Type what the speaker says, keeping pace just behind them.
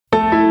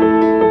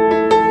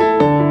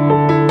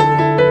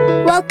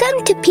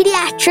Welcome to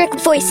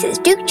Pediatric Voices,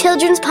 Duke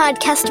Children's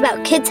podcast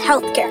about kids'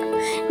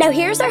 healthcare. Now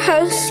here's our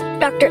host,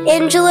 Dr.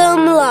 Angelo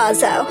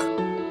Milazzo.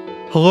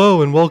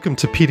 Hello and welcome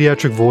to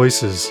Pediatric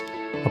Voices,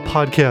 a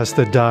podcast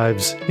that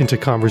dives into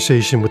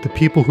conversation with the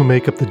people who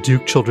make up the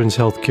Duke Children's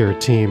Healthcare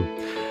team.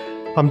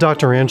 I'm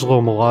Dr. Angelo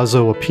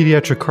Milazzo, a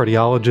pediatric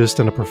cardiologist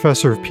and a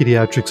professor of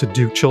pediatrics at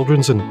Duke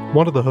Children's and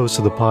one of the hosts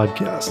of the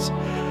podcast.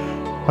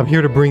 I'm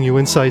here to bring you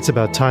insights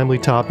about timely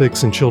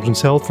topics in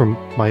children's health from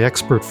my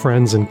expert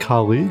friends and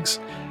colleagues.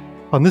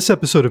 On this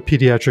episode of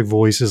Pediatric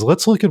Voices,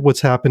 let's look at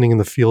what's happening in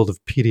the field of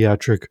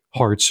pediatric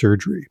heart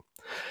surgery.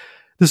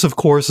 This, of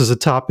course, is a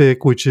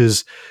topic which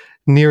is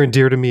near and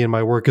dear to me in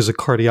my work as a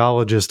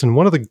cardiologist. And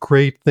one of the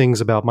great things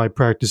about my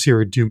practice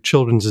here at Duke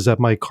Children's is that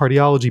my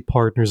cardiology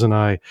partners and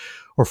I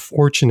are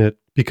fortunate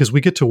because we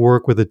get to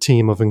work with a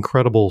team of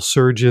incredible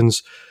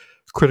surgeons,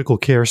 critical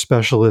care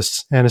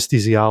specialists,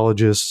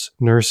 anesthesiologists,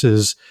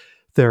 nurses,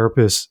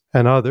 therapists,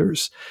 and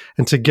others.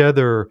 And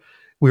together,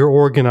 we are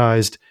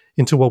organized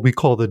into what we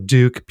call the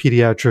Duke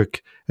Pediatric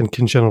and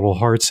Congenital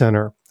Heart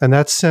Center. And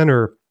that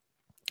center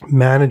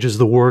manages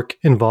the work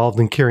involved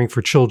in caring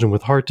for children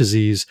with heart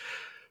disease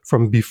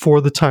from before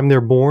the time they're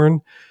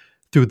born,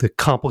 through the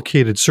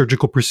complicated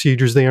surgical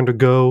procedures they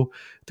undergo,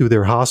 through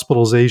their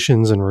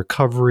hospitalizations and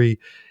recovery,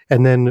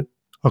 and then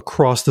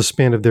across the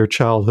span of their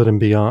childhood and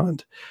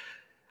beyond.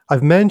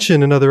 I've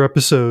mentioned in other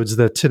episodes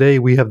that today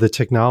we have the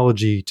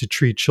technology to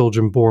treat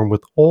children born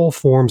with all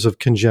forms of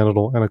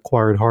congenital and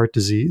acquired heart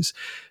disease.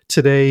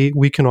 Today,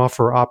 we can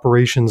offer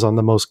operations on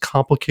the most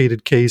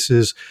complicated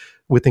cases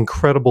with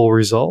incredible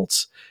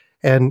results.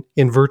 And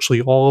in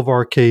virtually all of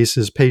our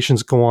cases,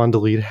 patients go on to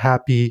lead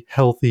happy,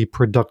 healthy,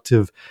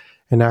 productive,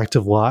 and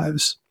active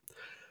lives.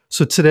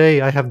 So today,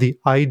 I have the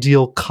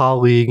ideal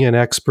colleague and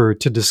expert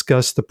to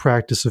discuss the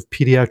practice of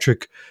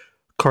pediatric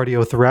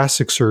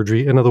cardiothoracic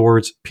surgery, in other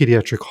words,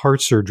 pediatric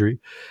heart surgery.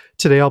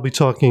 Today, I'll be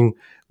talking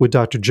with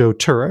Dr. Joe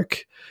Turek.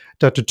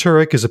 Dr.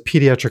 Turek is a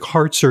pediatric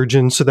heart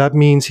surgeon, so that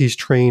means he's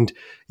trained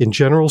in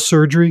general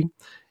surgery,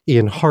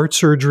 in heart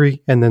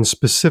surgery, and then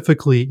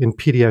specifically in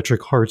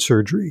pediatric heart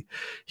surgery.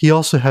 He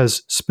also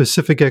has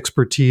specific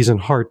expertise in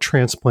heart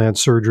transplant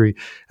surgery,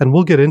 and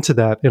we'll get into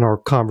that in our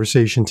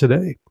conversation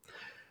today.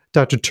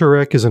 Dr.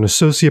 Turek is an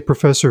associate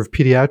professor of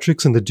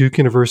pediatrics in the Duke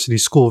University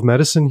School of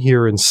Medicine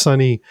here in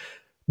sunny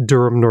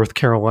Durham, North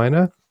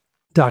Carolina.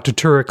 Dr.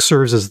 Turek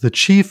serves as the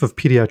chief of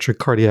pediatric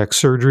cardiac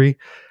surgery,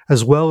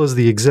 as well as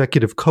the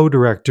executive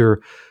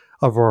co-director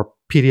of our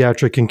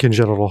Pediatric and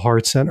Congenital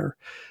Heart Center.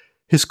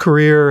 His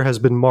career has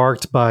been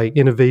marked by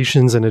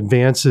innovations and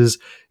advances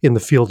in the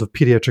field of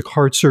pediatric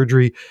heart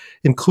surgery,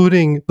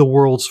 including the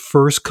world's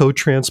first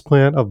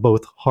co-transplant of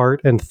both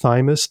heart and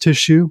thymus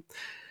tissue.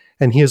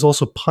 And he has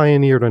also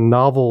pioneered a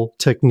novel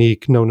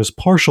technique known as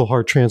partial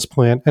heart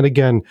transplant. And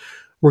again,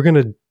 we're going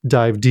to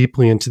dive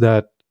deeply into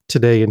that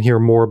today and hear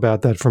more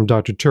about that from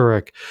Dr.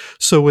 Turek.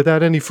 So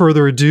without any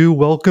further ado,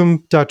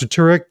 welcome, Dr.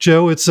 Turek.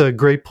 Joe, it's a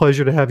great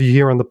pleasure to have you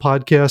here on the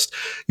podcast.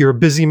 You're a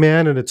busy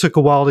man, and it took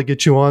a while to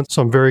get you on,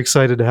 so I'm very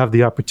excited to have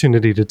the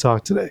opportunity to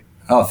talk today.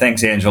 Oh,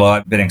 thanks, Angelo.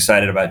 I've been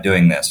excited about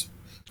doing this.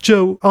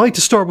 Joe, I like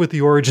to start with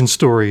the origin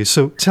story.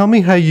 So tell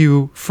me how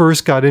you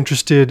first got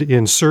interested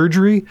in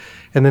surgery,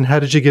 and then how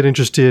did you get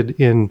interested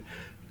in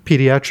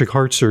pediatric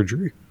heart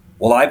surgery?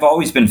 Well, I've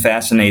always been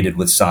fascinated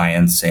with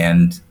science,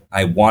 and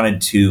I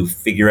wanted to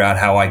figure out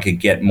how I could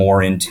get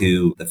more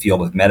into the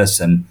field of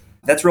medicine.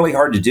 That's really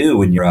hard to do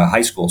when you're a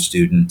high school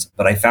student,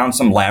 but I found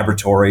some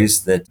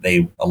laboratories that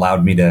they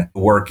allowed me to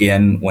work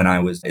in when I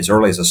was as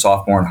early as a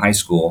sophomore in high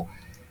school.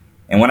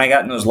 And when I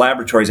got in those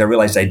laboratories, I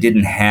realized I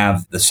didn't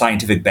have the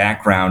scientific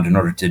background in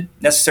order to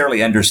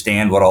necessarily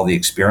understand what all the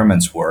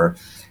experiments were.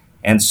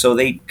 And so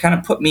they kind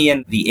of put me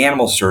in the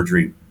animal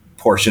surgery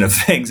portion of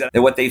things.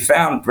 And what they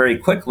found very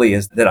quickly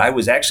is that I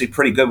was actually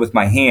pretty good with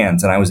my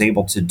hands, and I was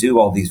able to do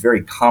all these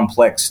very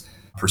complex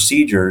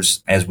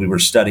procedures as we were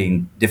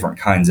studying different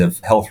kinds of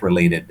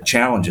health-related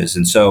challenges.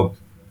 And so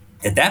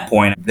at that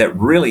point, that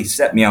really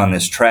set me on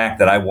this track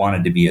that I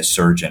wanted to be a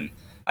surgeon.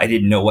 I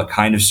didn't know what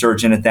kind of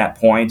surgeon at that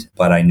point,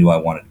 but I knew I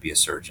wanted to be a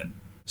surgeon.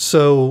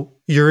 So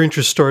your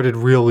interest started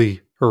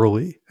really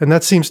early, and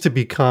that seems to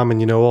be common.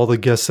 You know, all the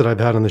guests that I've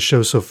had on the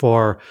show so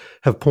far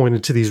have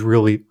pointed to these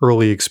really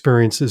early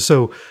experiences.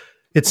 So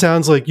it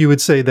sounds like you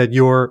would say that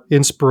your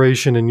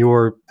inspiration and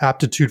your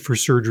aptitude for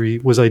surgery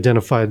was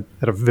identified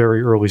at a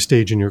very early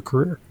stage in your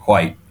career.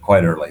 Quite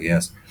early,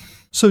 yes.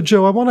 So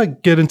Joe, I want to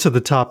get into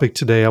the topic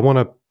today. I want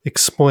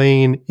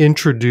to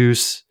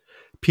introduce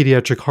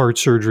pediatric heart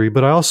surgery,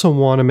 but I also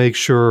want to make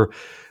sure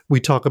we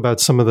talk about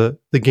some of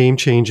the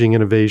game-changing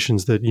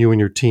innovations that you and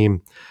your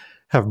team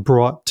have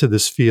brought to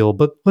this field.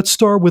 But let's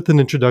start with an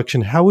introduction.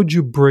 How would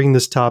you bring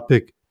this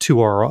topic to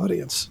our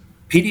audience?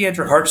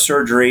 Pediatric heart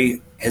surgery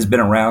has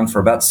been around for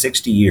about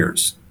 60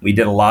 years. We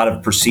did a lot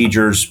of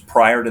procedures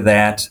prior to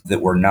that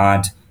were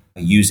not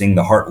using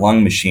the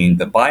heart-lung machine.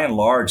 But by and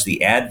large,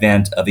 the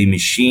advent of a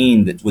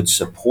machine that would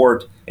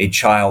support a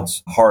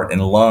child's heart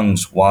and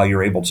lungs while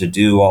you're able to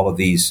do all of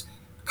these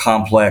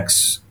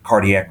complex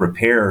cardiac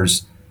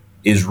repairs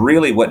is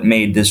really what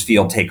made this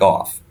field take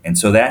off. And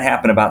so that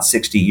happened about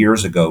 60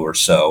 years ago or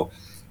so.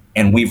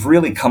 And we've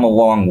really come a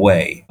long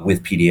way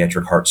with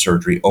pediatric heart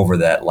surgery over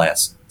that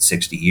last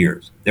 60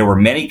 years. There were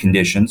many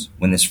conditions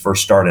when this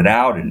first started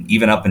out, and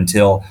even up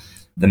until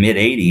the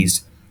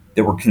mid-'80s,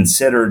 that were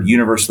considered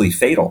universally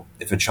fatal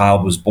if a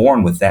child was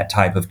born with that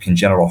type of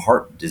congenital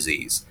heart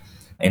disease.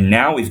 And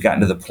now we've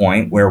gotten to the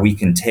point where we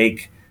can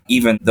take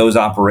even those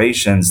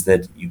operations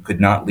that you could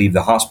not leave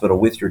the hospital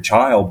with your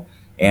child,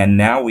 and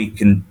now we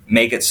can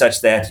make it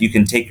such that you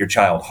can take your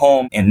child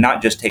home, and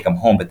not just take them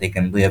home, but they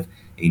can live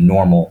a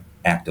normal,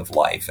 active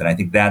life. And I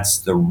think that's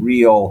the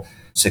real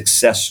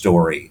success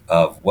story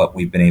of what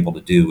we've been able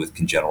to do with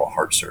congenital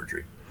heart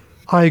surgery.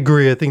 I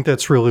agree. I think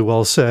that's really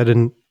well said.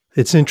 And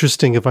it's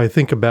interesting if I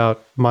think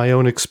about my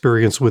own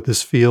experience with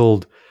this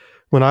field.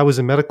 When I was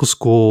in medical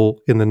school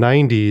in the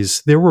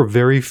 90s, there were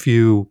very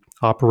few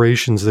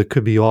operations that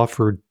could be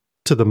offered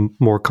to the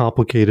more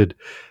complicated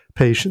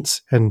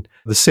patients. And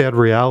the sad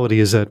reality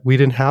is that we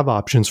didn't have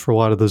options for a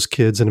lot of those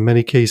kids. And in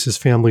many cases,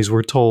 families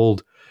were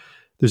told,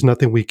 there's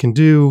nothing we can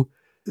do.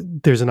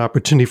 There's an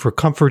opportunity for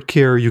comfort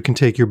care. You can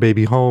take your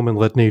baby home and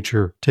let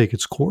nature take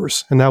its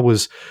course. And that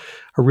was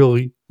a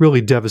really,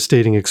 really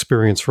devastating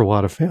experience for a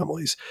lot of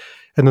families.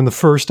 And then the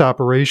first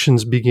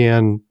operations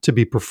began to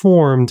be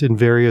performed in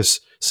various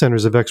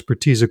centers of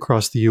expertise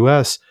across the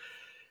U.S.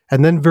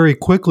 And then very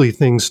quickly,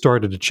 things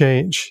started to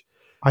change.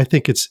 I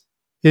think it's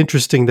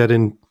interesting that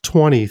in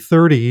 20,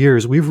 30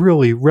 years, we've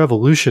really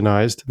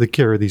revolutionized the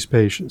care of these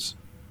patients.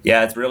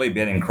 Yeah, it's really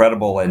been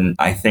incredible. And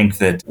I think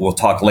that we'll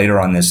talk later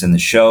on this in the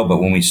show, but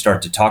when we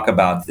start to talk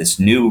about this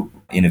new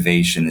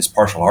innovation, this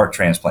partial heart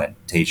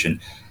transplantation,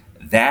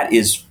 that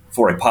is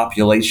for a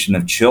population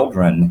of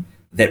children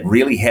that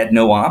really had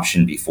no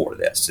option before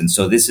this. And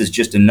so this is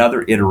just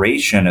another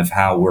iteration of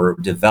how we're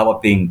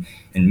developing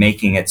and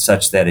making it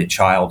such that a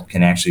child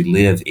can actually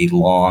live a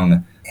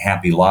long,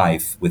 happy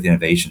life with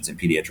innovations in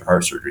pediatric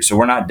heart surgery. So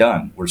we're not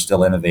done. We're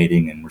still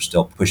innovating and we're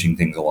still pushing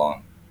things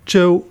along.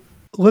 Joe,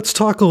 let's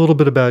talk a little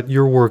bit about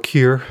your work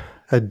here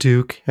at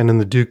Duke and in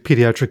the Duke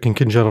Pediatric and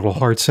Congenital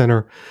Heart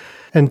Center,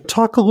 and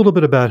talk a little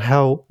bit about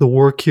how the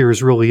work here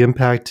is really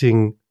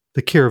impacting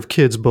the care of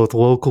kids both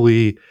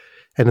locally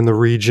and in the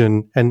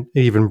region, and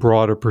even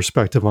broader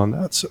perspective on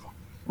that. So,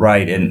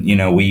 right. And,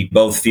 we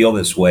both feel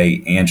this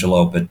way,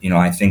 Angelo, but,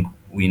 I think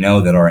we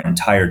know that our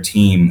entire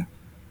team,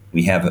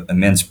 we have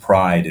immense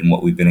pride in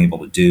what we've been able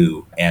to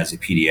do as a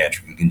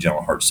pediatric and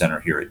congenital heart center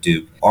here at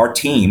Duke. Our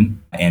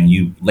team, and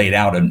you laid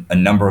out a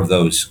number of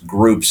those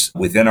groups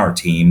within our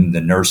team, the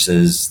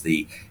nurses,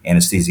 the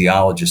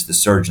anesthesiologists, the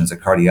surgeons, the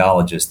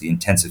cardiologists, the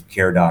intensive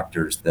care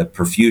doctors, the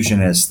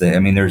perfusionists.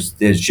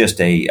 There's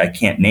just I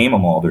can't name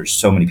them all. There's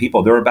so many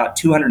people. There are about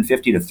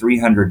 250 to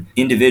 300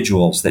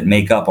 individuals that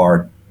make up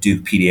our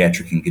Duke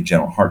Pediatric and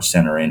Congenital Heart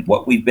Center. And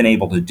what we've been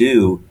able to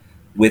do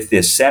with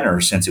this center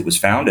since it was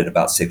founded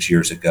about 6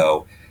 years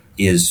ago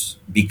is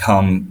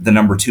become the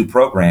number 2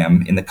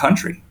 program in the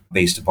country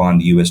based upon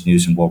the U.S.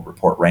 News and World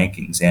Report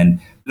rankings. And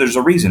there's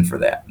a reason for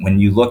that. When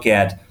you look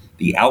at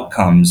the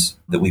outcomes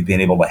that we've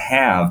been able to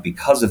have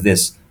because of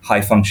this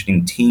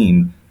high-functioning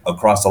team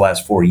across the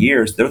last 4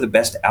 years, they're the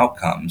best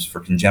outcomes for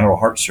congenital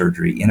heart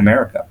surgery in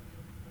America.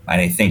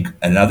 And I think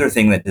another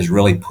thing that has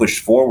really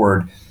pushed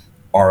forward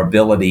our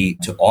ability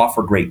to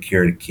offer great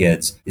care to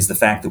kids is the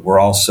fact that we're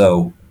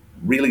also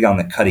really on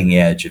the cutting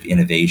edge of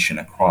innovation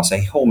across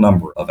a whole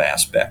number of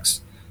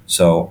aspects.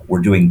 So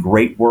we're doing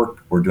great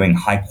work, we're doing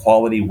high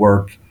quality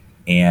work,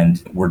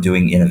 and we're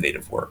doing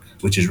innovative work,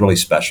 which is really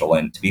special.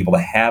 And to be able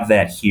to have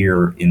that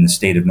here in the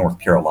state of North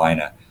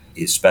Carolina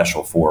is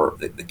special for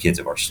the kids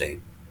of our state.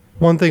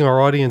 One thing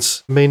our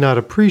audience may not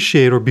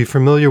appreciate or be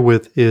familiar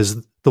with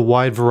is the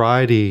wide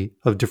variety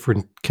of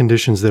different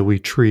conditions that we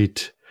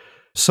treat.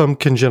 Some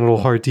congenital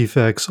heart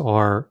defects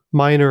are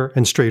minor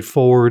and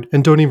straightforward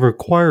and don't even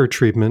require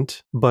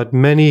treatment, but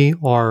many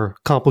are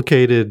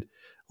complicated,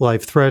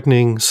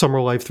 life-threatening. Some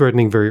are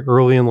life-threatening very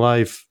early in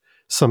life.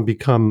 Some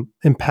become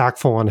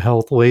impactful on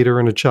health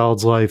later in a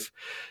child's life.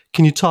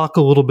 Can you talk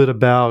a little bit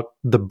about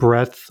the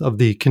breadth of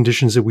the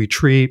conditions that we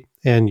treat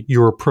and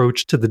your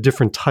approach to the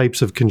different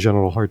types of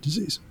congenital heart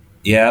disease?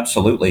 Yeah,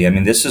 absolutely.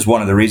 This is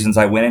one of the reasons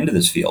I went into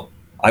this field.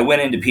 I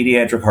went into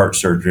pediatric heart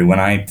surgery. When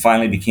I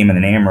finally became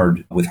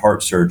enamored with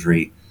heart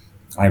surgery,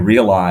 I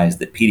realized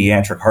that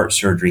pediatric heart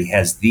surgery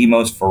has the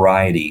most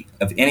variety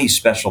of any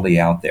specialty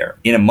out there.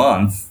 In a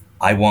month,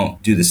 I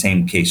won't do the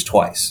same case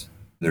twice.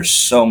 There's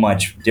so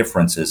much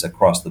differences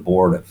across the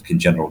board of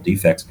congenital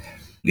defects.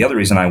 The other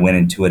reason I went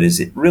into it is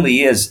it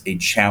really is a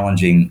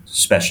challenging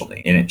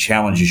specialty, and it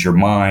challenges your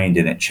mind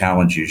and it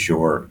challenges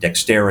your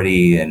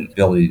dexterity and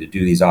ability to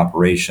do these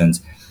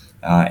operations.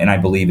 And I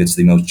believe it's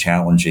the most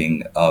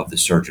challenging of the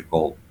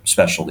surgical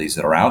specialties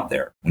that are out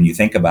there. When you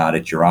think about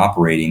it, you're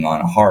operating on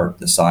a heart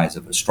the size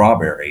of a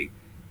strawberry,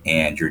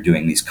 and you're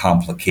doing these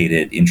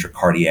complicated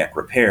intracardiac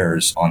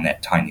repairs on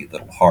that tiny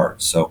little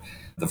heart. So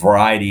the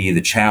variety,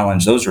 the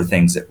challenge, those are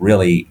things that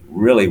really,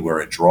 really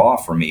were a draw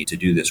for me to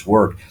do this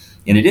work.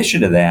 In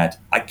addition to that,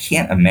 I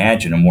can't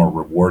imagine a more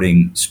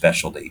rewarding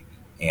specialty.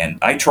 And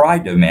I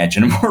tried to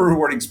imagine more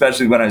rewarding,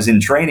 especially when I was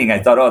in training. I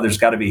thought, oh, there's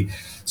got to be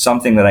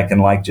something that I can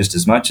like just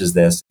as much as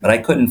this. But I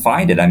couldn't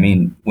find it. I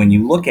mean, when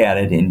you look at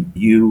it and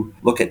you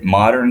look at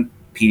modern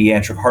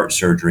pediatric heart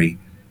surgery,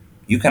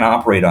 you can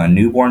operate on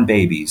newborn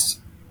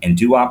babies and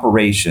do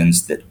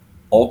operations that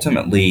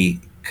ultimately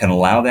can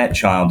allow that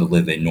child to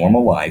live a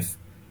normal life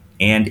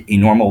and a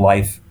normal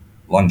life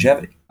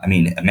longevity. I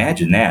mean,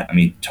 imagine that. I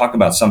mean, talk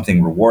about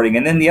something rewarding.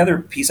 And then the other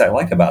piece I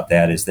like about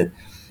that is that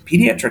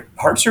pediatric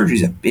heart surgery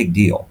is a big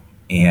deal.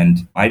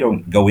 And I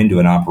don't go into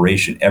an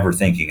operation ever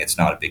thinking it's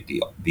not a big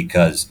deal,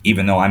 because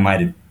even though I might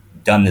have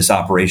done this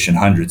operation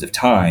hundreds of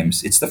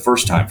times, it's the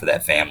first time for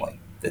that family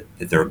that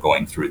they're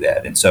going through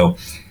that. And so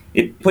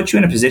it puts you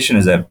in a position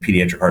as a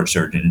pediatric heart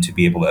surgeon to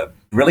be able to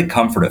really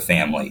comfort a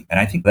family. And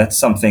I think that's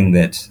something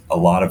that a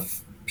lot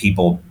of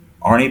people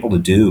aren't able to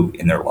do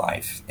in their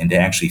life, and to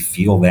actually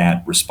feel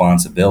that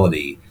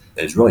responsibility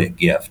is really a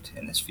gift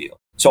in this field.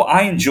 So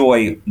I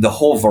enjoy the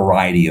whole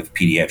variety of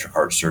pediatric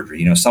heart surgery.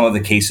 You know, some of the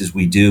cases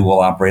we do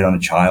will operate on a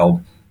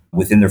child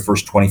within their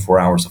first 24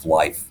 hours of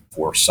life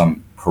for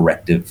some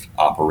corrective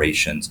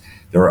operations.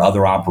 There are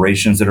other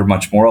operations that are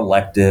much more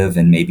elective,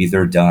 and maybe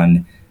they're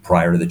done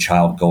prior to the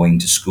child going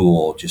to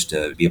school, just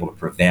to be able to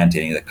prevent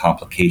any of the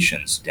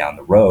complications down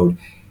the road.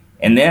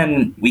 And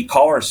then we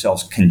call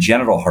ourselves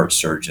congenital heart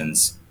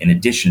surgeons in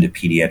addition to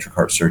pediatric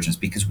heart surgeons,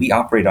 because we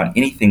operate on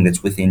anything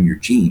that's within your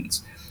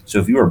genes. So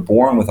if you were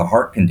born with a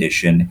heart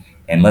condition,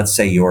 and let's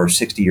say you're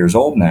 60 years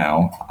old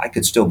now, I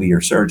could still be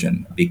your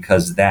surgeon,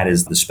 because that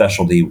is the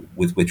specialty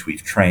with which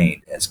we've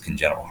trained as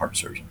congenital heart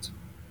surgeons.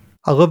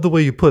 I love the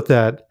way you put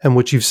that, and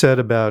what you've said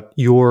about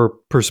your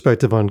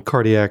perspective on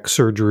cardiac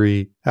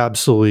surgery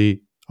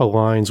absolutely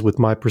aligns with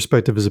my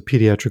perspective as a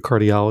pediatric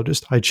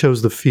cardiologist. I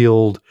chose the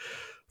field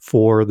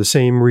for the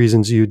same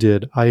reasons you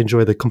did. I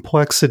enjoy the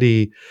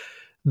complexity,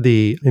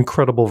 the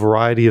incredible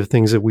variety of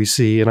things that we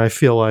see, and I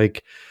feel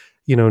like,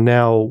 you know,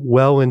 now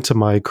well into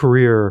my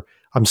career,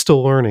 I'm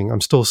still learning.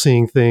 I'm still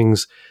seeing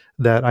things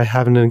that I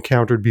haven't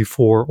encountered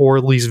before, or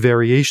at least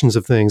variations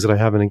of things that I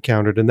haven't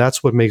encountered. And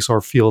that's what makes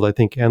our field, I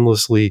think,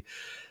 endlessly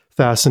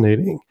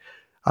fascinating.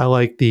 I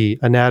like the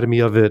anatomy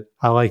of it.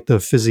 I like the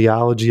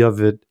physiology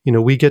of it. You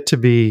know, we get to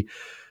be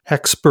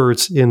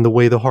experts in the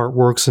way the heart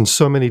works in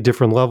so many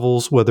different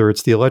levels, whether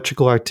it's the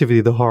electrical activity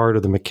of the heart or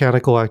the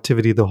mechanical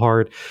activity of the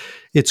heart.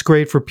 It's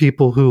great for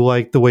people who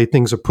like the way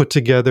things are put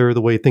together,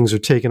 the way things are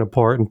taken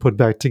apart and put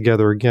back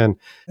together again.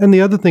 And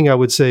the other thing I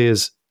would say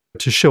is,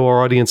 to show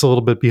our audience a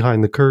little bit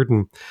behind the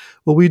curtain,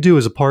 what we do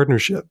is a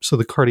partnership. So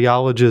the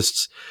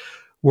cardiologists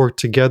work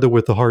together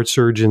with the heart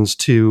surgeons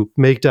to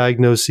make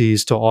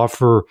diagnoses, to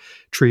offer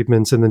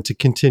treatments, and then to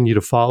continue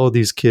to follow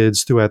these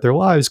kids throughout their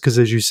lives. Because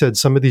as you said,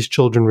 some of these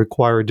children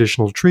require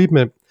additional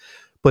treatment,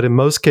 but in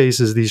most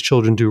cases, these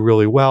children do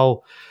really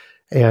well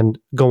and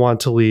go on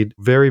to lead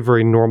very,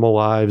 very normal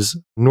lives,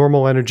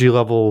 normal energy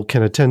level,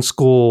 can attend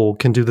school,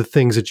 can do the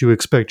things that you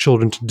expect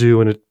children to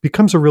do. And it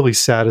becomes a really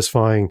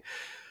satisfying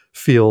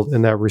field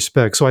in that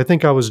respect. So I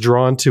think I was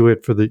drawn to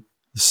it for the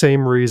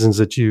same reasons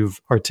that you've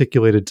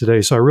articulated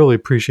today. So I really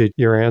appreciate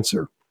your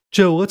answer.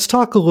 Joe, let's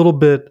talk a little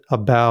bit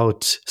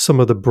about some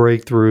of the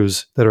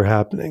breakthroughs that are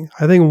happening.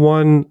 I think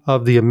one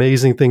of the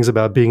amazing things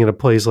about being in a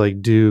place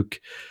like Duke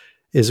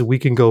is we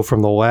can go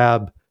from the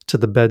lab to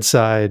the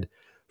bedside,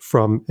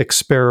 from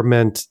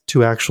experiment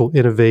to actual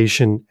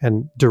innovation,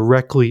 and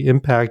directly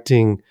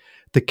impacting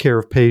the care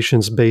of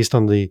patients based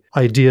on the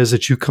ideas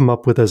that you come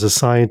up with as a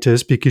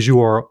scientist, because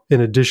you are, in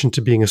addition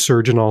to being a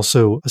surgeon,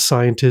 also a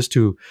scientist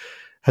who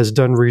has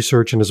done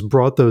research and has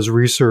brought those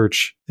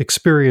research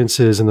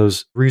experiences and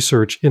those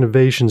research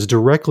innovations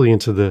directly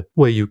into the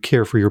way you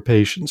care for your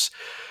patients.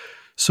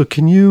 So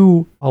can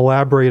you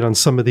elaborate on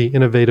some of the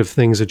innovative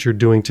things that you're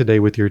doing today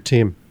with your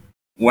team?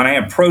 When I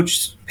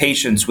approach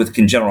patients with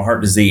congenital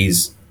heart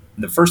disease,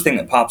 the first thing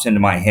that pops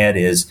into my head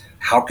is,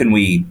 how can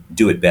we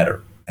do it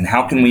better? And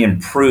how can we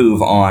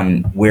improve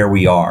on where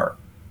we are?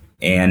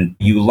 And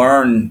you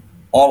learn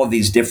all of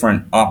these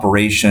different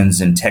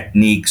operations and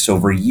techniques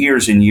over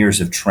years and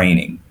years of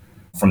training.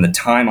 From the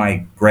time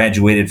I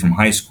graduated from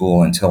high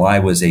school until I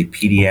was a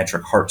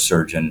pediatric heart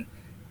surgeon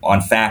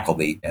on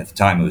faculty, at the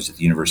time it was at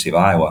the University of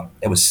Iowa,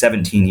 it was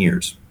 17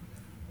 years.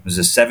 It was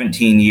a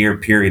 17-year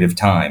period of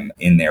time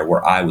in there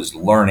where I was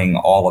learning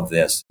all of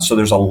this. So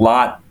there's a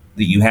lot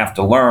that you have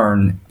to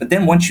learn. But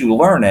then once you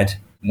learn it,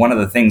 one of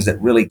the things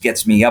that really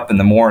gets me up in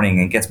the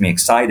morning and gets me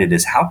excited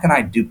is, how can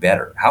I do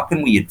better? How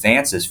can we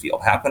advance this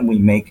field? How can we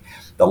make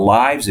the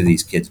lives of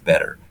these kids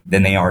better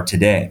than they are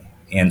today?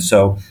 And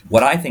so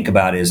what I think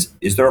about is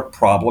there a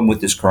problem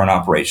with this current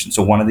operation?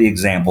 So one of the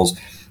examples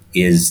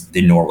is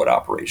the Norwood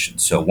operation.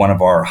 So one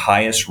of our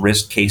highest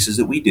risk cases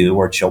that we do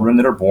are children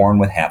that are born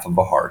with half of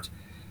a heart.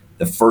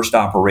 The first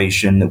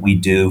operation that we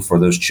do for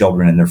those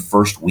children in their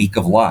first week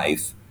of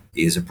life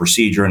is a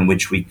procedure in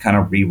which we kind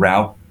of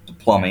reroute the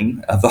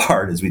plumbing of the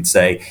heart, as we'd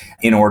say,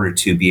 in order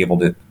to be able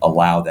to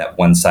allow that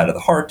one side of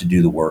the heart to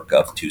do the work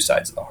of two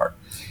sides of the heart.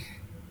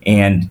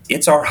 And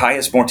it's our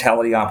highest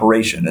mortality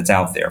operation that's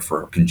out there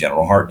for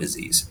congenital heart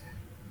disease.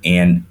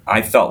 And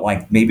I felt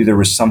like maybe there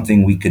was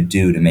something we could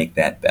do to make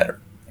that better.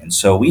 And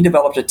so we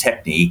developed a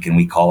technique, and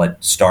we call it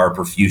star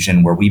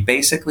perfusion, where we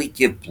basically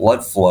give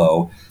blood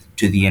flow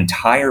to the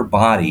entire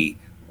body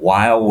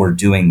while we're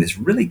doing this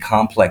really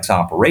complex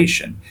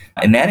operation.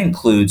 And that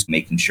includes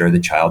making sure the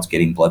child's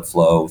getting blood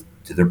flow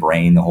to their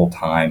brain the whole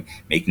time,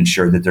 making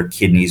sure that their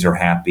kidneys are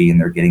happy and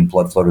they're getting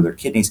blood flow to their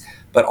kidneys,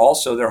 but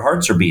also their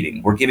hearts are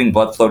beating. We're giving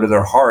blood flow to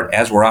their heart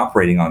as we're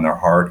operating on their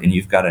heart, and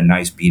you've got a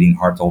nice beating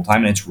heart the whole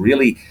time. And it's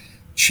really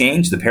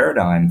changed the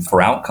paradigm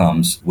for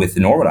outcomes with the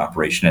Norwood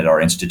operation at our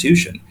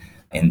institution.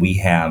 And we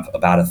have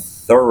about a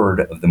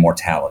third of the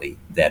mortality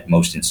that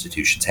most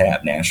institutions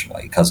have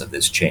nationally because of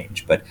this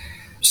change. But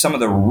some of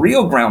the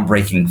real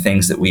groundbreaking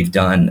things that we've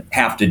done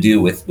have to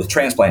do with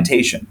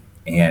transplantation.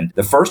 And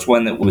the first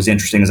one that was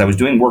interesting is I was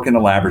doing work in the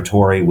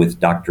laboratory with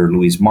Dr.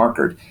 Louise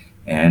Markert.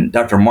 And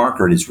Dr.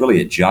 Markert is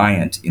really a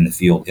giant in the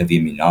field of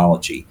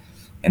immunology.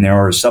 And there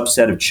are a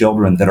subset of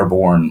children that are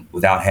born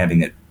without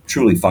having a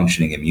truly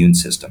functioning immune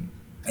system.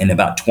 And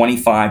about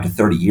 25 to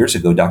 30 years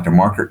ago, Dr.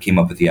 Markert came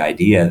up with the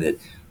idea that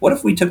what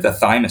if we took the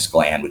thymus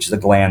gland, which is a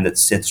gland that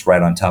sits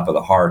right on top of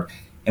the heart,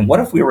 and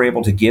what if we were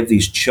able to give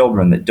these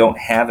children that don't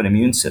have an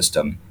immune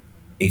system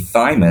a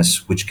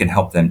thymus which can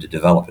help them to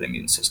develop an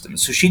immune system?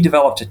 So she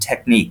developed a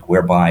technique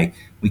whereby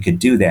we could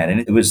do that. And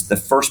it was the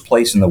first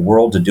place in the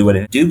world to do it.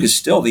 And Duke is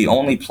still the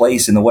only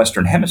place in the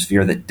Western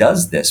Hemisphere that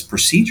does this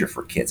procedure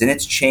for kids. And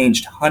it's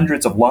changed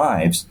hundreds of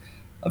lives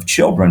of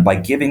children by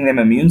giving them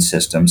immune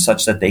systems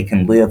such that they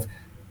can live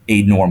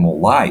a normal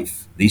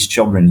life. These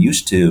children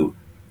used to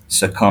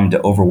succumb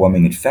to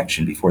overwhelming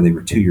infection before they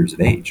were 2 years of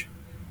age.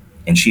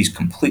 And she's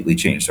completely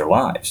changed their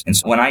lives. And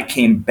so when I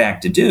came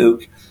back to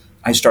Duke,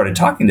 I started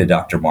talking to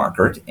Dr.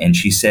 Markert, and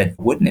she said,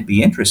 wouldn't it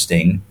be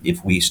interesting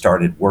if we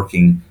started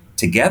working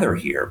together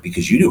here?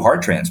 Because you do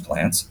heart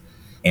transplants,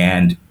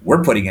 and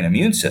we're putting in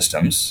immune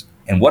systems.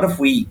 And what if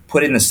we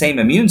put in the same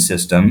immune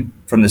system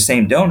from the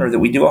same donor that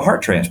we do a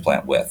heart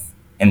transplant with?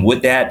 And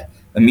would that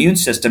immune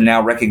system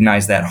now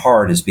recognize that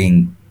heart as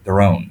being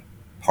their own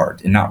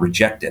heart and not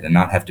reject it and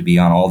not have to be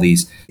on all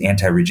these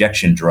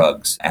anti-rejection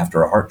drugs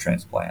after a heart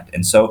transplant?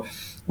 And so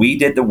we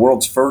did the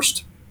world's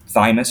first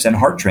thymus and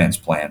heart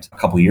transplant a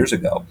couple years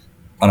ago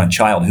on a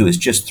child who is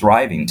just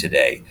thriving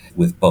today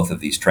with both of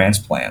these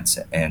transplants.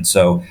 And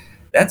so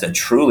that's a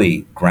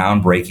truly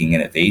groundbreaking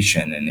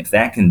innovation. And if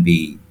that can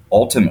be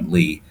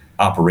ultimately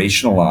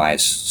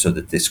operationalized so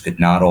that this could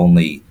not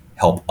only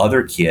help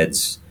other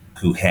kids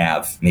who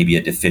have maybe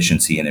a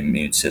deficiency in an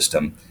immune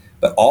system,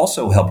 but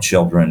also help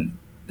children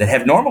that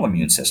have normal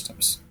immune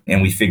systems.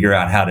 And we figure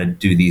out how to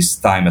do these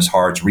thymus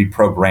hearts,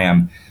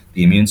 reprogram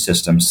the immune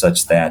system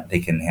such that they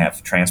can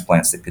have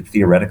transplants that could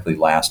theoretically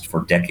last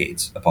for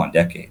decades upon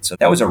decades. So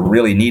that was a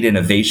really neat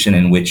innovation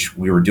in which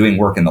we were doing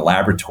work in the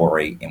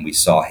laboratory, and we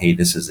saw, hey,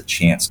 this is a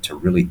chance to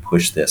really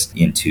push this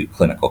into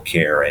clinical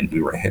care, and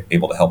we were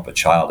able to help a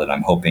child, and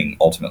I'm hoping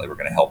ultimately we're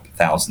going to help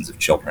thousands of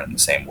children in the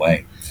same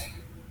way.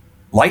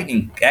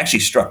 Lightning actually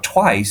struck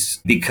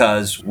twice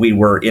because we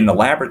were in the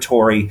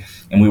laboratory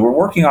and we were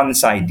working on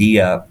this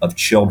idea of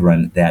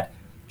children,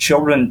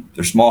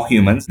 they're small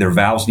humans, their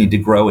valves need to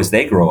grow as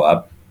they grow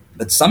up.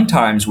 But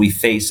sometimes we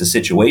face a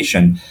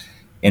situation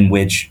in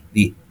which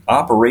the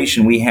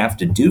operation we have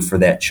to do for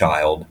that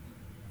child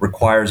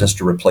requires us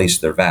to replace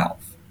their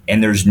valve.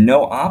 And there's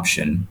no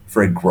option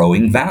for a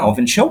growing valve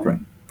in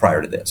children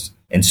prior to this.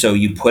 And so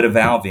you put a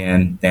valve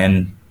in,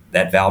 then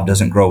that valve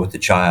doesn't grow with the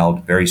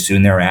child. Very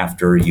soon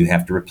thereafter, you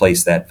have to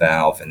replace that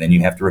valve, and then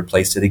you have to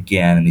replace it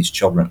again. And these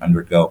children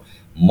undergo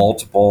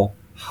multiple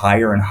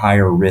higher and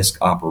higher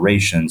risk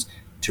operations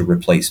to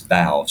replace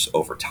valves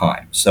over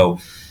time. So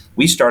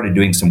we started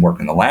doing some work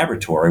in the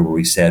laboratory where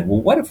we said, well,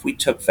 what if we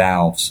took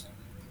valves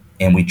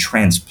and we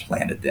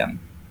transplanted them?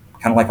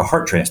 Kind of like a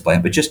heart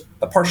transplant, but just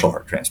a partial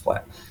heart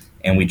transplant.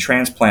 And we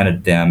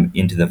transplanted them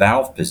into the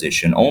valve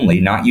position only,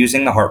 not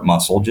using the heart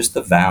muscle, just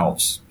the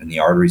valves and the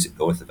arteries that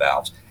go with the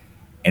valves.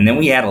 And then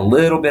we add a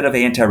little bit of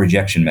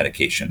anti-rejection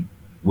medication.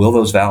 Will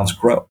those valves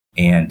grow?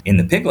 And in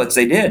the piglets,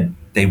 they did.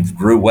 They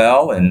grew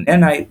well. And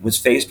then I was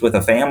faced with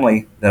a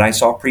family that I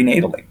saw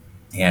prenatally.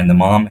 And the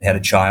mom had a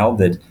child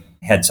that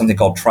had something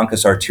called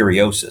truncus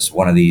arteriosus,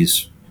 one of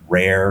these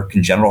rare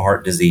congenital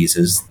heart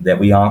diseases that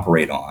we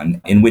operate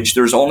on, in which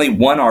there's only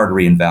one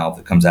artery and valve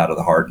that comes out of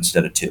the heart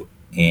instead of two.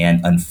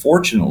 And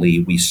unfortunately,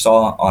 we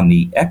saw on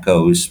the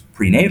echoes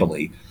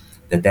prenatally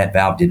that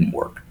valve didn't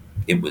work.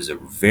 It was a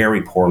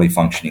very poorly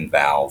functioning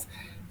valve,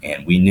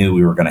 and we knew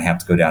we were going to have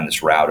to go down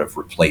this route of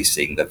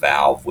replacing the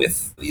valve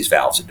with these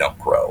valves that don't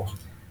grow.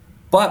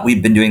 But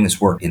we've been doing this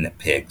work in the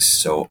pigs.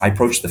 So I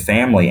approached the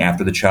family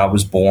after the child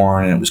was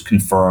born, and it was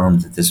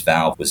confirmed that this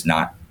valve was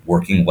not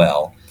working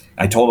well.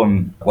 I told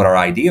them what our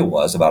idea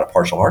was about a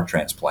partial heart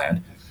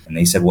transplant, and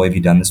they said, well, have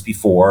you done this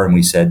before? And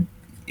we said,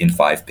 in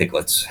 5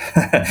 piglets.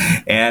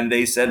 And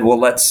they said, well,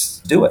 let's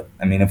do it.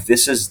 I mean, if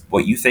this is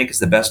what you think is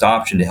the best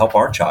option to help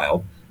our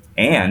child,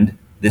 and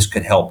this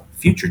could help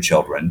future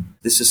children,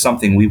 this is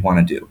something we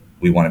want to do.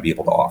 We want to be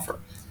able to offer.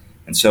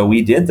 And so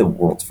we did the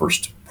world's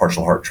first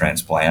partial heart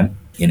transplant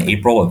in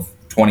April of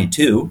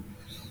 22.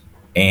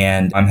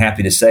 And I'm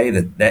happy to say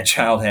that that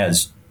child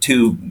has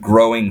 2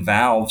 growing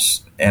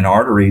valves and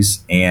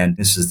arteries. And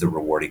this is the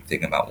rewarding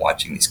thing about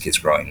watching these kids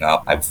growing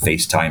up. I've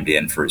FaceTimed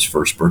in for his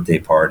first birthday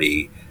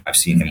party. I've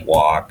seen him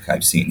walk.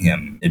 I've seen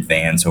him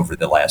advance over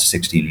the last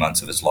 16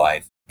 months of his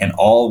life. And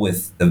all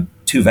with the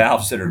 2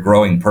 valves that are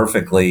growing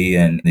perfectly,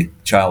 and the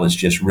child is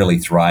just really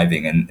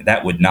thriving. And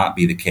that would not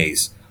be the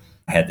case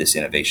had this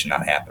innovation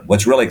not happened.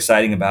 What's really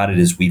exciting about it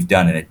is we've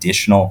done an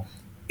additional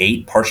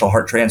 8 partial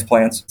heart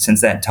transplants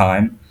since that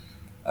time.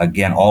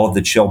 Again, all of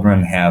the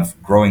children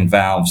have growing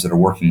valves that are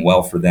working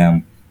well for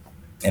them.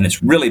 And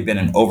it's really been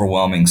an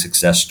overwhelming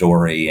success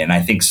story. And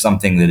I think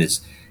something that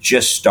is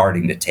just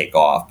starting to take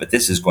off. But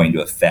this is going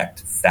to affect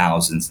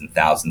thousands and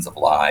thousands of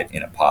lives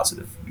in a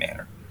positive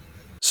manner.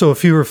 So a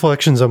few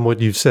reflections on what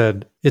you've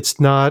said. It's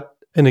not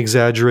an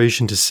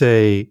exaggeration to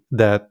say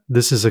that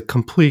this is a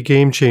complete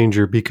game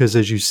changer because,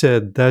 as you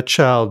said, that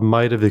child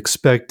might have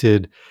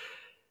expected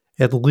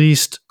at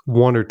least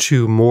 1 or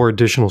 2 more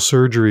additional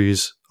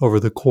surgeries over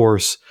the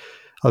course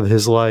of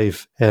his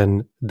life.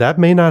 And that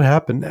may not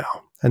happen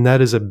now. And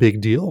that is a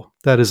big deal.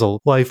 That is a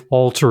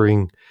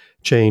life-altering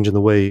change in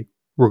the way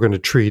we're going to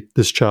treat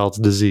this child's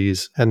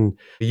disease. And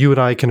you and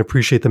I can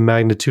appreciate the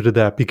magnitude of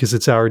that because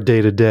it's our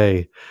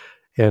day-to-day.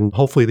 And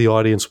hopefully the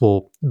audience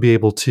will be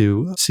able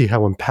to see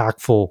how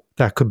impactful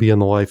that could be in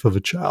the life of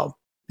a child.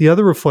 The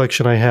other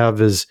reflection I have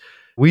is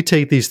we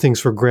take these things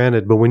for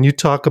granted, but when you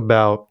talk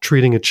about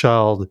treating a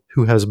child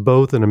who has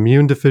both an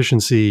immune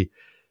deficiency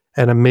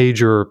and a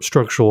major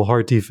structural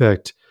heart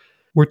defect,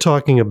 we're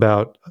talking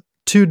about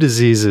 2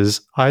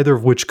 diseases, either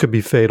of which could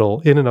be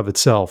fatal in and of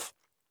itself.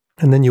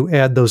 And then you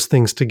add those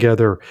things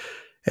together,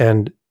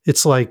 and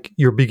it's like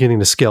you're beginning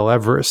to scale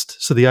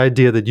Everest. So the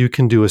idea that you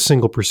can do a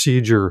single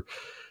procedure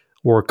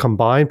or a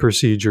combined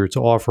procedure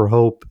to offer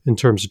hope in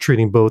terms of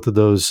treating both of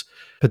those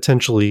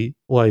potentially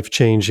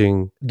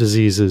life-changing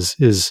diseases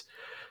is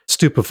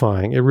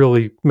stupefying. It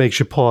really makes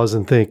you pause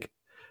and think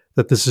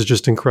that this is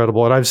just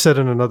incredible. And I've said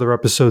in another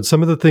episode,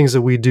 some of the things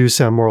that we do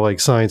sound more like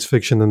science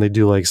fiction than they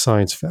do like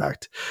science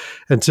fact.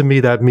 And to me,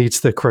 that meets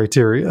the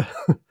criteria.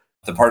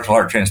 The partial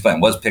heart transplant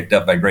was picked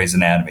up by Grey's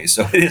Anatomy,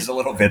 so it is a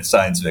little bit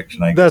science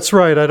fiction. That's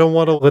right. I don't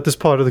want to let this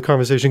part of the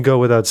conversation go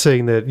without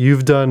saying that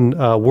you've done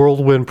a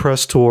whirlwind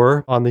press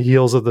tour on the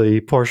heels of the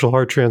partial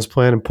heart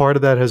transplant, and part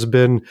of that has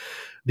been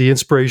the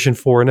inspiration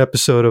for an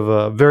episode of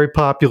a very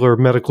popular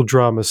medical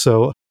drama.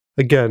 So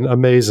again,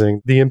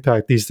 amazing the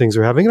impact these things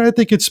are having. And I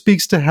think it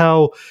speaks to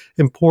how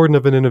important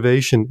of an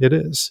innovation it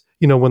is.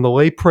 You know, when the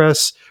lay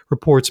press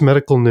reports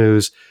medical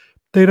news,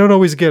 they don't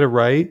always get it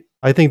right.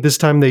 I think this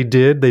time they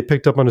did. They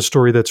picked up on a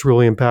story that's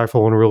really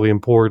impactful and really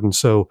important.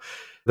 So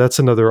that's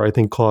another, I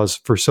think, cause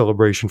for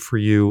celebration for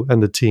you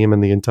and the team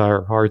and the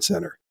entire Heart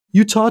Center.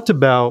 You talked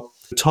about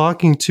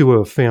talking to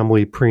a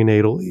family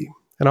prenatally.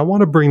 And I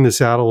want to bring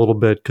this out a little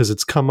bit because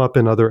it's come up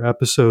in other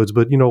episodes.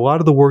 But, you know, a lot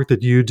of the work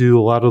that you do,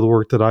 a lot of the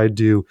work that I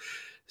do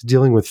is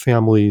dealing with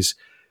families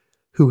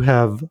who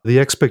have the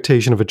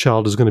expectation of a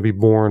child is going to be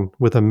born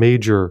with a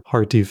major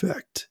heart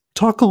defect.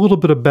 Talk a little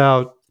bit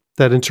about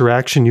that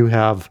interaction you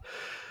have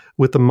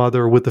with the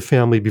mother, with the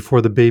family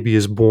before the baby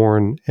is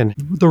born, and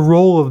the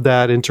role of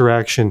that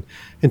interaction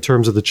in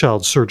terms of the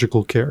child's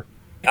surgical care.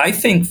 I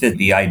think that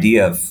the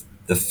idea of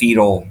the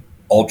fetal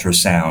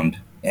ultrasound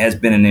has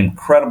been an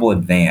incredible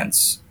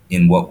advance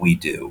in what we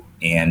do.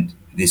 And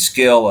the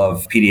skill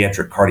of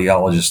pediatric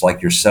cardiologists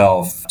like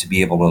yourself to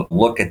be able to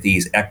look at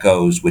these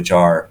echoes, which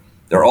are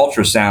their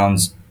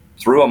ultrasounds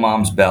through a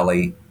mom's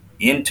belly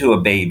into a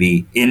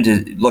baby,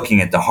 into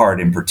looking at the heart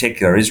in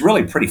particular, is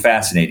really pretty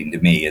fascinating to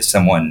me as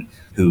someone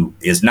who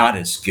is not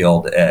as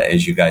skilled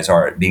as you guys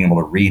are at being able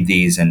to read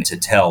these and to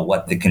tell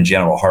what the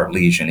congenital heart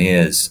lesion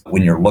is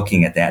when you're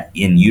looking at that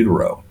in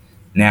utero.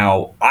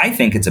 Now, I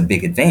think it's a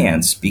big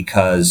advance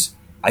because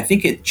I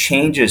think it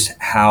changes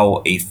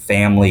how a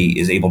family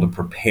is able to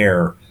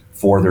prepare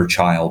for their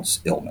child's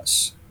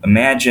illness.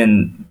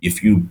 Imagine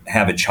if you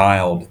have a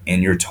child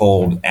and you're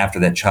told after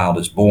that child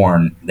is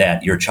born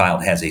that your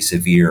child has a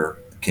severe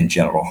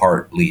congenital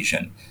heart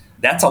lesion.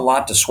 That's a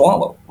lot to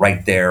swallow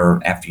right there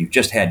after you've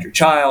just had your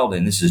child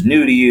and this is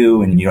new to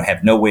you and you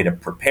have no way to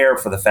prepare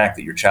for the fact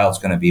that your child's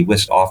going to be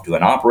whisked off to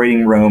an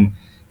operating room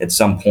at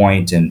some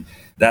point. And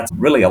that's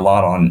really a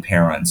lot on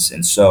parents.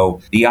 And so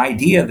the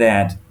idea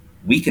that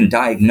we can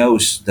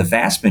diagnose the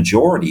vast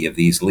majority of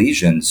these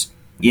lesions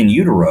in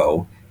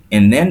utero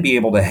and then be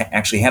able to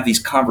actually have these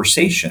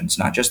conversations,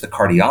 not just the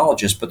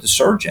cardiologist, but the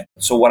surgeon.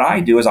 So what I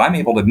do is I'm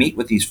able to meet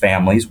with these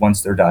families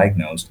once they're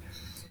diagnosed,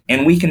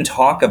 and we can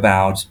talk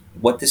about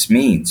what this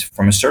means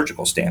from a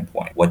surgical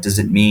standpoint. What does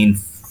it mean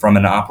from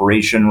an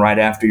operation right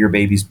after your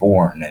baby's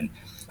born? And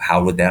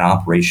how would that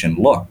operation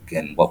look?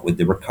 And what would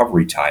the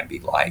recovery time be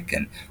like?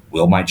 And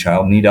will my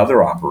child need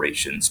other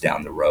operations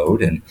down the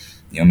road? And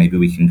maybe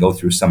we can go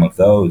through some of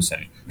those.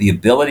 And the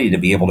ability to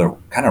be able to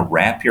kind of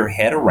wrap your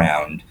head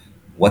around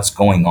what's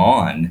going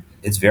on,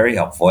 it's very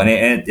helpful. And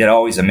it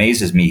always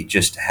amazes me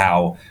just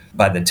how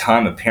by the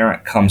time a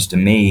parent comes to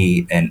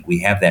me and we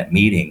have that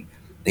meeting,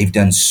 they've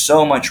done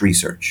so much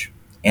research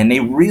And they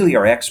really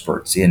are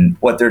experts in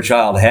what their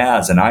child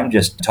has. And I'm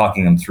just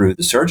talking them through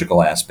the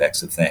surgical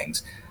aspects of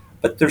things.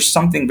 But there's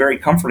something very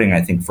comforting,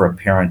 I think, for a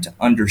parent to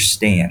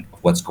understand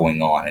what's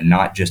going on and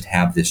not just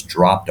have this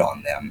dropped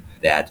on them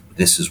that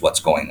this is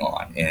what's going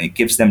on. And it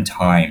gives them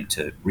time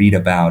to read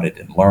about it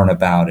and learn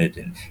about it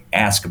and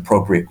ask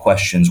appropriate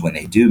questions when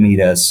they do meet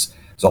us.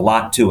 There's a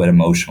lot to it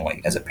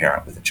emotionally as a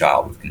parent with a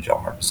child with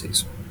congenital heart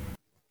disease.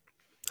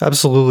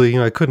 Absolutely.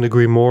 I couldn't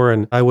agree more.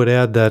 And I would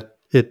add that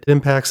it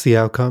impacts the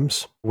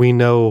outcomes. We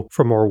know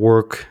from our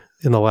work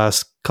in the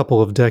last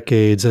couple of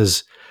decades,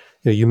 as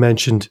you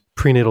mentioned,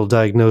 prenatal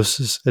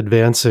diagnosis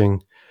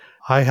advancing.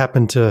 I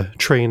happened to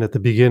train at the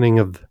beginning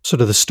of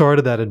sort of the start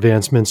of that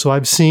advancement. So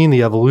I've seen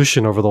the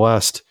evolution over the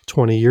last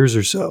 20 years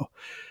or so.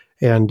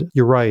 And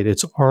you're right,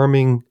 it's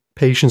arming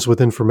patients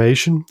with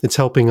information. It's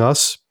helping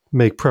us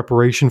make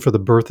preparation for the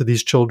birth of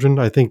these children.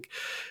 I think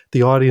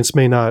the audience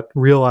may not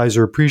realize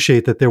or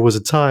appreciate that there was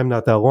a time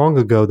not that long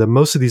ago that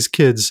most of these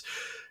kids,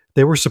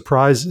 they were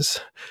surprises,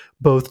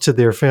 both to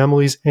their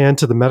families and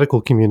to the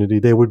medical community.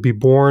 They would be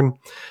born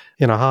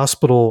in a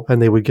hospital and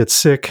they would get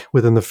sick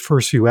within the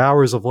first few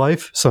hours of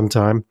life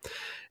sometime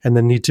and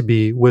then need to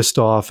be whisked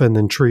off and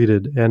then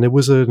treated. And it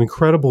was an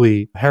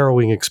incredibly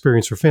harrowing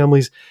experience for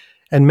families.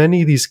 And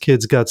many of these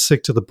kids got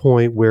sick to the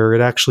point where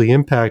it actually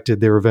impacted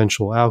their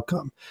eventual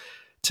outcome.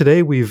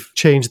 Today, we've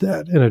changed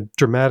that in a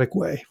dramatic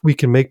way. We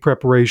can make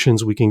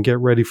preparations. We can get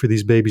ready for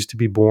these babies to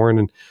be born.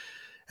 And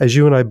as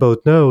you and I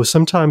both know,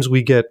 sometimes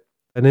we get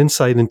an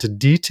insight into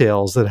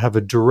details that have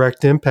a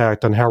direct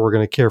impact on how we're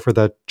going to care for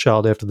that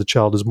child after the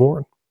child is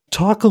born.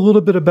 Talk a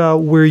little bit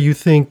about where you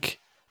think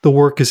the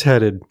work is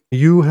headed.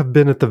 You have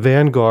been at the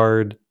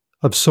vanguard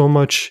of so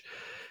much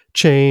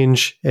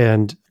change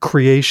and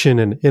creation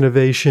and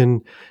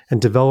innovation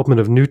and development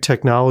of new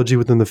technology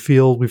within the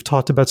field. We've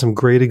talked about some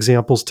great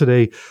examples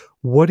today.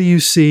 What do you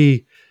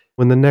see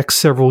in the next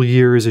several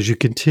years as you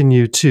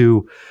continue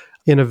to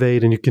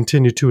innovate and you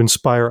continue to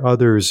inspire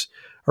others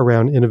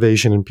around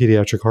innovation in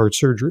pediatric heart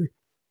surgery?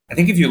 I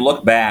think if you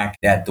look back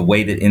at the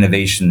way that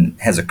innovation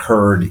has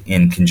occurred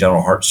in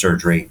congenital heart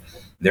surgery,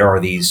 there are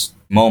these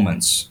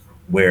moments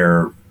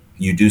where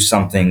you do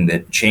something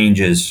that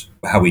changes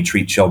how we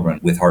treat children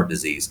with heart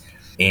disease.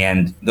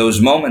 And those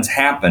moments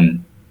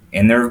happen,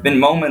 and there have been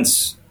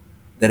moments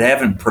that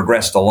haven't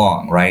progressed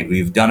along, right?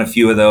 We've done a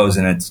few of those,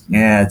 and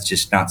it's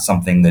just not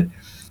something that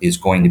is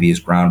going to be as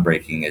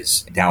groundbreaking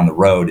as down the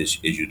road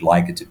as you'd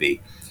like it to be.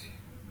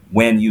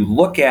 When you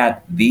look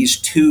at these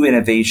two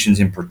innovations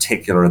in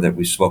particular that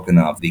we've spoken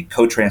of, the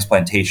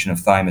co-transplantation of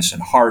thymus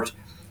and heart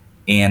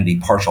and the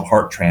partial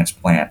heart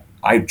transplant,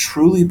 I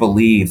truly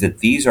believe that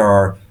these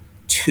are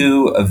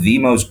two of the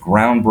most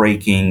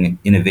groundbreaking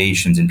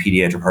innovations in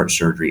pediatric heart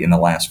surgery in the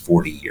last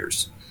 40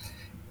 years.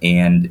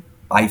 And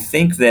I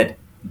think that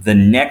the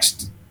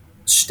next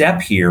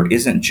step here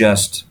isn't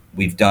just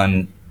we've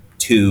done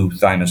 2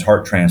 thymus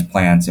heart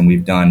transplants and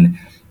we've done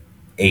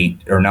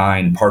 8 or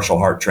 9 partial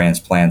heart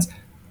transplants.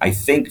 I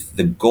think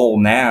the goal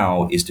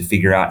now is to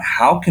figure out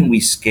how can we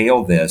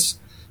scale this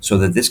so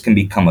that this can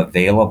become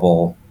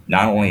available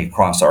not only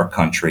across our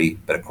country,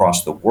 but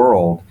across the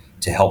world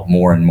to help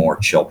more and more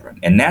children.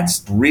 And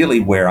that's really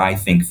where I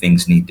think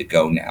things need to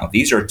go now.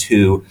 These are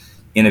 2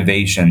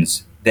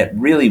 innovations that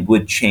really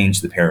would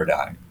change the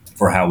paradigm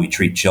for how we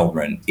treat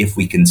children if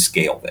we can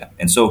scale them.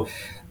 And so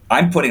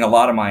I'm putting a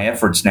lot of my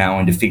efforts now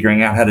into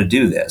figuring out how to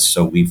do this.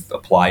 So we've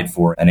applied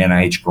for an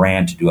NIH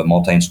grant to do a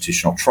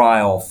multi-institutional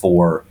trial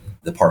for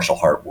the partial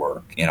heart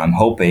work. And I'm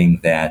hoping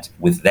that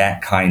with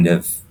that kind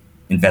of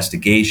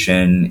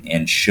investigation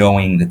and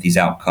showing that these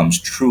outcomes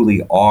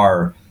truly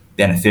are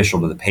beneficial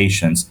to the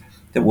patients,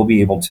 that we'll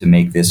be able to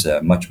make this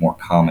a much more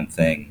common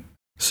thing.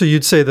 So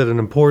you'd say that an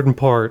important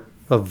part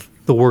of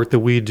the work that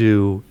we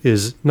do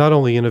is not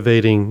only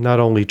innovating, not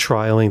only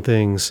trialing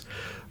things,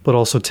 but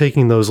also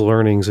taking those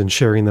learnings and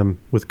sharing them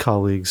with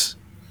colleagues.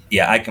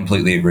 Yeah, I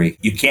completely agree.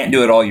 You can't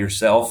do it all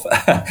yourself.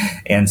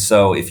 And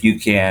so if you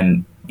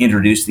can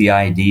introduce the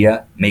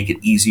idea, make it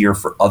easier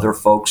for other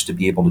folks to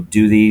be able to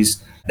do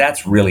these,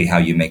 that's really how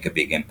you make a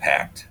big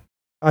impact.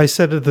 I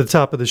said at the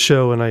top of the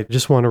show, and I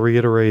just want to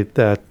reiterate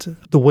that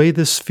the way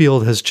this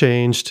field has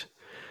changed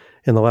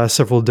in the last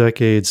several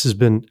decades has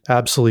been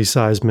absolutely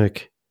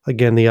seismic.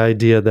 Again, the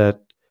idea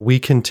that we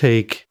can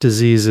take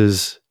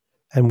diseases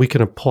and we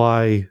can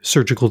apply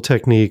surgical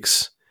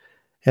techniques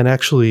and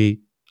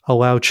actually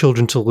allow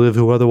children to live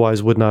who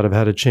otherwise would not have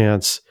had a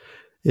chance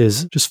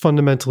is just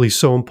fundamentally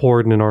so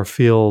important in our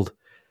field.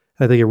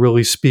 I think it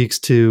really speaks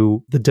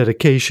to the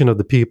dedication of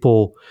the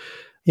people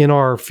in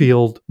our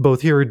field,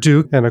 both here at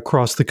Duke and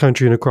across the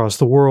country and across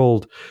the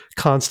world,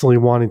 constantly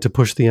wanting to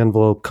push the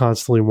envelope,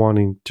 constantly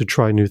wanting to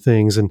try new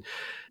things, and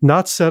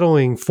not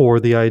settling for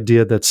the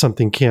idea that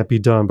something can't be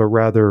done, but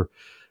rather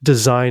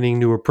designing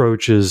new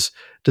approaches,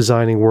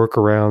 designing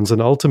workarounds,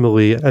 and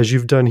ultimately, as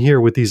you've done here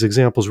with these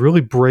examples,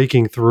 really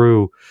breaking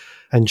through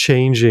and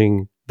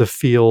changing the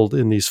field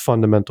in these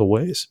fundamental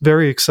ways.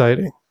 Very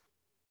exciting.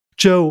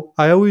 Joe,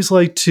 I always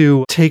like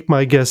to take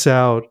my guests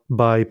out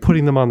by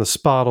putting them on the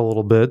spot a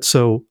little bit.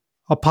 So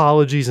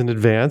apologies in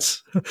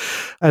advance.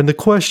 And the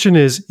question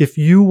is, if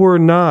you were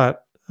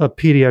not a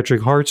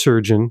pediatric heart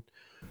surgeon,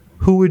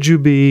 who would you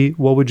be?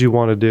 What would you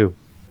want to do?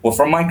 Well,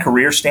 from my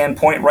career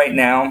standpoint right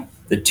now,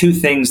 the two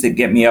things that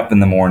get me up in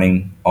the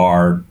morning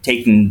are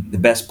taking the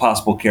best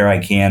possible care I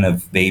can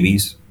of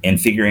babies and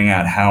figuring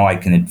out how I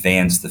can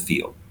advance the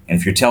field. And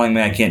if you're telling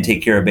me I can't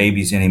take care of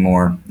babies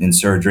anymore in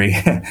surgery,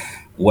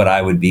 what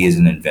I would be is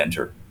an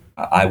inventor.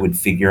 I would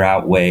figure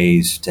out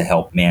ways to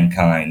help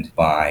mankind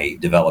by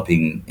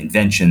developing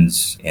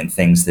inventions and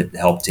things that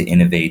help to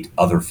innovate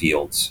other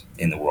fields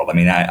in the world. I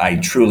mean, I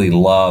truly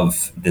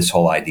love this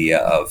whole idea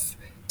of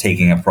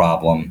taking a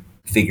problem,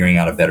 figuring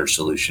out a better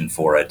solution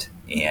for it,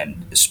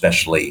 and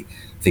especially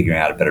figuring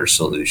out a better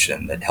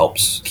solution that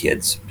helps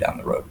kids down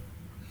the road.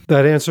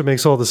 That answer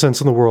makes all the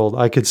sense in the world.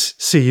 I could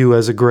see you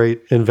as a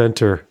great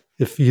inventor.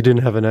 If you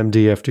didn't have an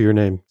MD after your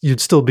name, you'd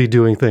still be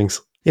doing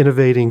things,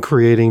 innovating,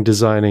 creating,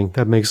 designing.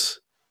 That makes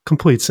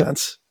complete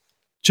sense.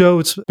 Joe,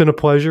 it's been a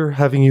pleasure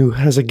having you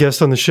as a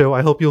guest on the show.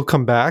 I hope you'll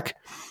come back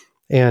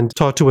and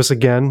talk to us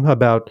again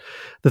about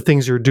the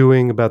things you're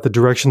doing, about the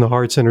direction the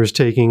Heart Center is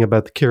taking,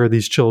 about the care of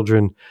these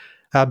children.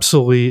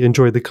 Absolutely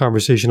enjoyed the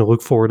conversation. I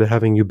look forward to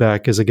having you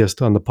back as a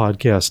guest on the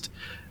podcast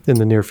in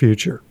the near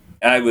future.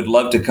 I would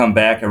love to come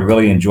back. I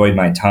really enjoyed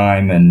my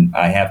time, and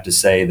I have to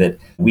say that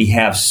we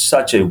have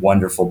such a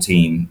wonderful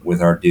team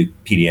with our Duke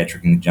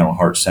Pediatric and General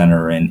Heart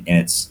Center, and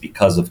it's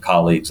because of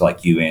colleagues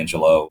like you,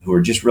 Angelo, who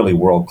are just really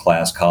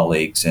world-class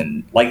colleagues.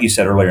 And like you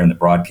said earlier in the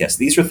broadcast,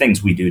 these are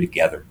things we do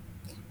together.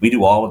 We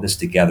do all of this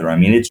together. I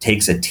mean, it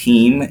takes a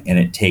team, and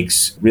it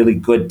takes really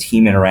good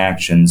team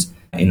interactions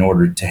in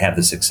order to have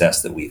the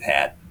success that we've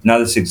had. None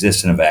of this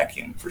exists in a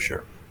vacuum, for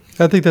sure.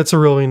 I think that's a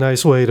really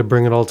nice way to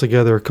bring it all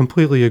together.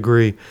 Completely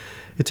agree.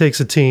 It takes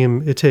a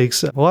team. It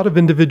takes a lot of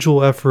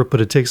individual effort, but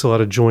it takes a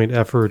lot of joint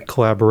effort,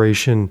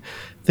 collaboration,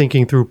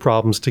 thinking through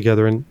problems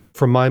together. And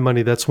for my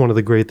money, that's one of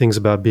the great things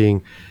about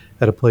being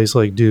at a place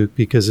like Duke,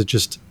 because it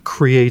just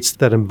creates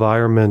that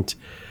environment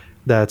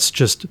that's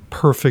just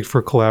perfect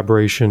for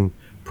collaboration,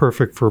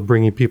 perfect for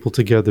bringing people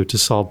together to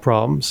solve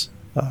problems.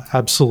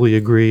 Absolutely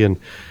agree, and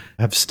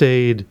have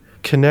stayed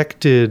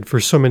connected for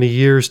so many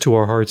years to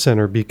our Heart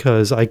Center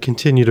because I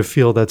continue to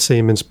feel that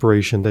same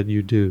inspiration that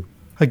you do.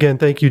 Again,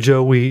 thank you,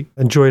 Joe. We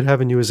enjoyed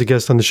having you as a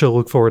guest on the show.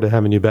 Look forward to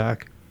having you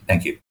back.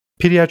 Thank you.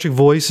 Pediatric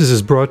Voices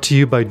is brought to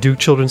you by Duke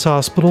Children's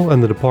Hospital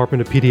and the Department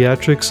of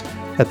Pediatrics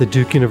at the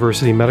Duke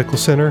University Medical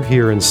Center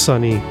here in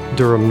sunny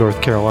Durham,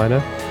 North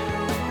Carolina.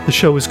 The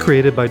show is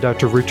created by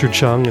Dr. Richard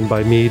Chung and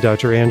by me,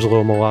 Dr.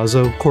 Angelo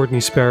Milazzo. Courtney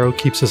Sparrow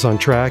keeps us on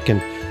track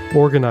and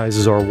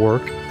organizes our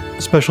work.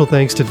 Special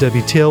thanks to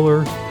Debbie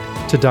Taylor,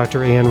 to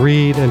Dr. Ann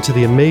Reed, and to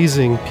the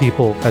amazing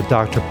people at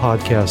Dr.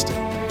 Podcasting.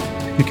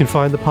 You can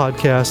find the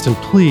podcast, and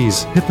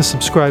please hit the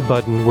subscribe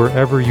button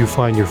wherever you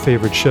find your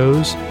favorite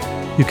shows.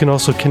 You can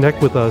also connect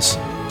with us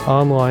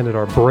online at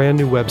our brand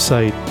new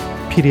website,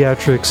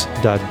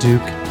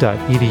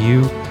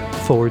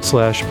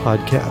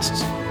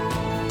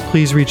 pediatrics.duke.edu/podcasts.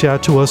 Please reach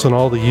out to us on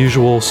all the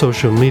usual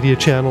social media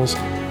channels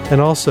and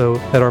also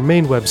at our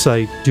main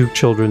website,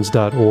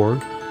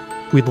 dukechildrens.org.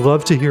 We'd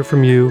love to hear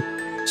from you,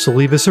 so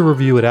leave us a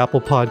review at Apple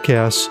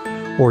Podcasts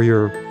or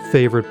your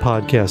favorite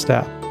podcast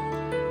app.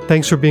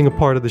 Thanks for being a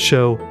part of the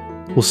show.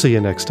 We'll see you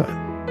next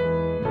time.